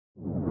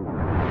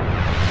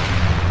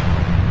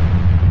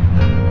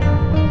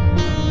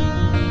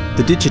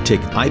The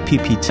DigiTech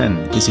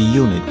iPB-10 is a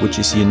unit which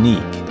is unique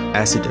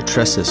as it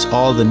addresses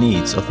all the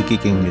needs of a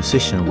gigging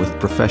musician with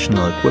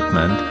professional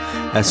equipment,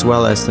 as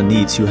well as the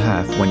needs you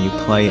have when you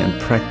play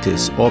and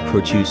practice or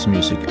produce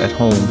music at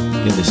home,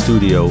 in the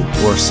studio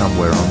or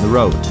somewhere on the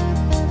road.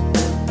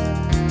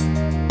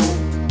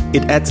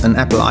 It adds an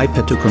Apple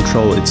iPad to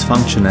control its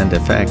function and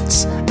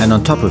effects, and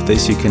on top of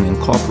this you can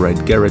incorporate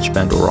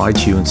GarageBand or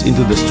iTunes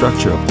into the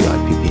structure of the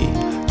iPB.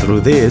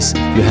 Through this,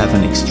 you have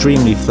an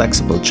extremely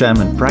flexible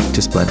jam and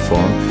practice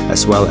platform,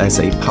 as well as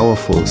a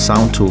powerful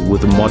sound tool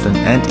with a modern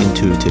and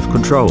intuitive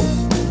control.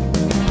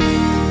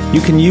 You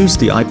can use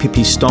the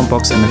iPB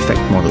Stompbox and effect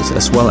models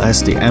as well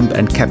as the amp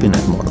and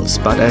cabinet models,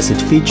 but as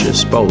it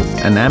features both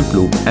an amp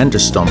loop and a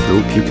stomp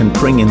loop, you can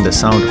bring in the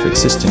sound of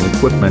existing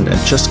equipment and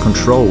just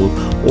control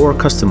or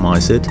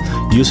customize it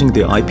using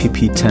the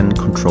iPB-10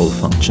 control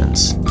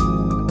functions.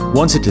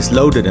 Once it is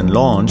loaded and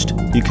launched,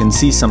 you can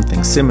see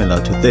something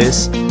similar to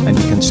this, and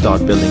you can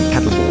start building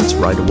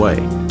pedalboards right away.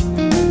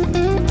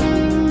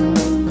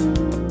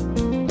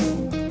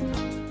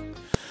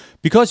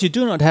 Because you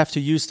do not have to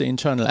use the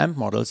internal amp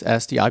models,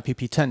 as the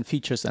iPB-10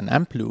 features an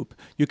amp loop,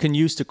 you can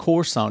use the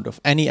core sound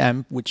of any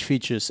amp which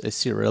features a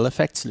serial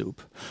effects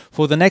loop.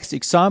 For the next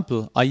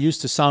example, I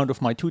use the sound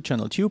of my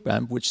 2-channel tube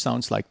amp, which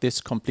sounds like this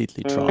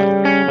completely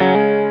dry.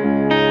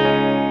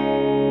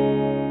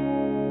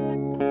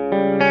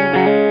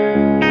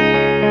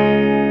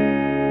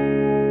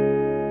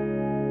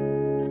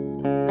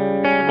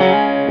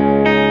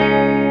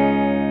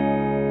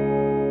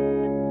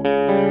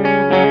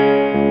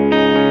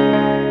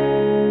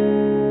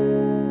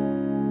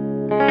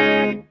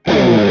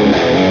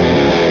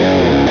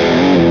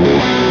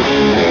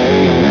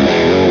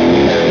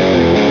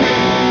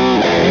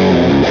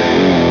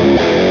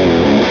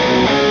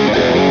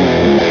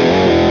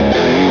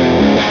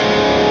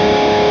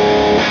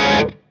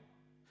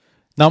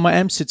 Now my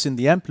amp sits in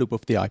the amp loop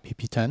of the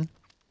iPB-10,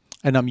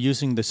 and I'm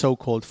using the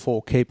so-called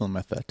 4-cable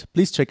method.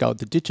 Please check out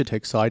the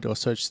DigiTech site or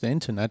search the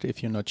internet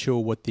if you're not sure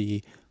what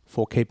the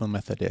 4-cable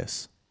method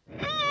is.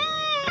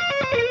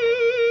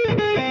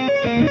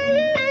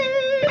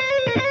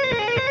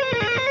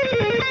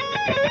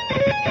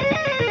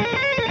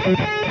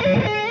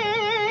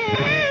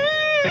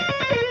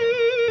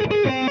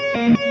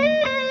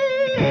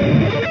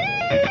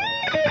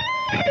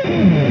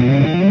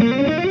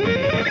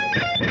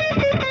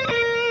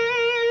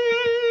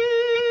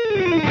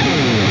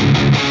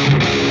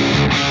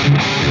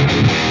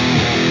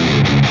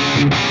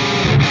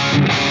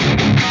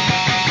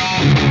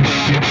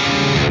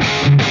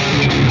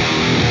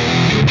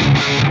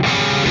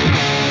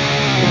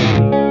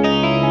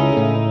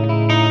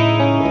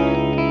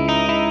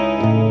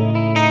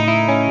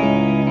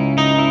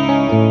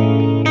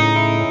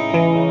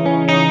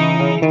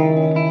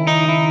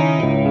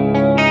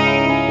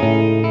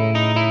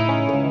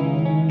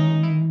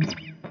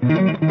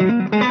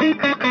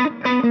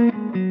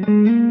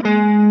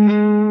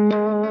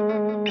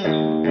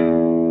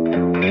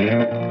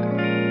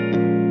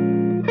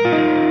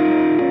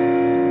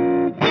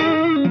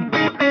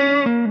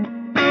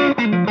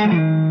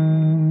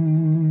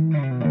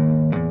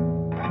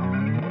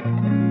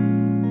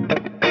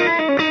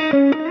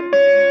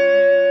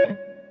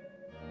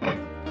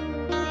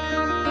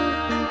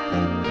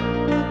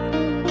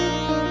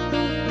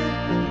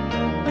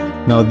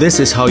 Now this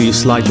is how you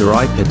slide your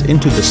iPad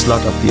into the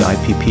slot of the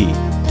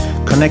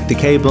iPB. Connect the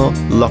cable,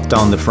 lock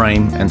down the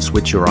frame and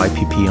switch your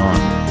iPB on.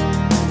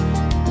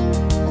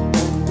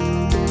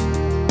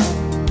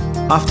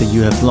 After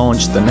you have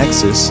launched the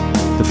Nexus,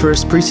 the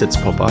first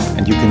presets pop up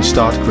and you can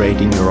start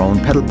creating your own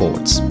pedal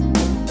boards.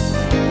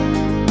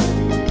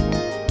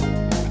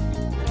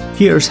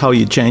 Here's how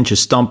you change a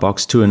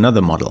Stompbox to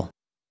another model.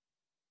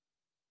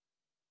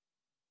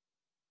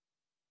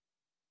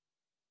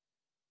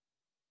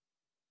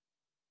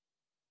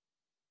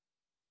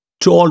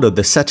 To alter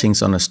the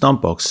settings on a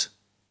Stompbox,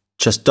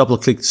 just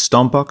double-click the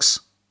Stompbox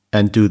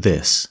and do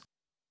this.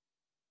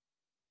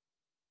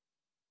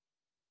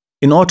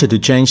 In order to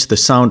change the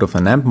sound of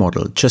an amp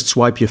model, just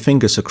swipe your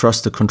fingers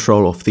across the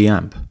control of the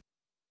amp.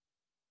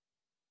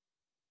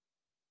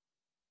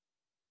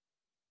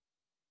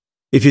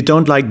 If you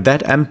don't like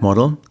that amp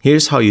model,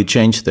 here's how you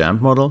change the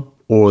amp model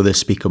or the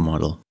speaker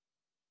model.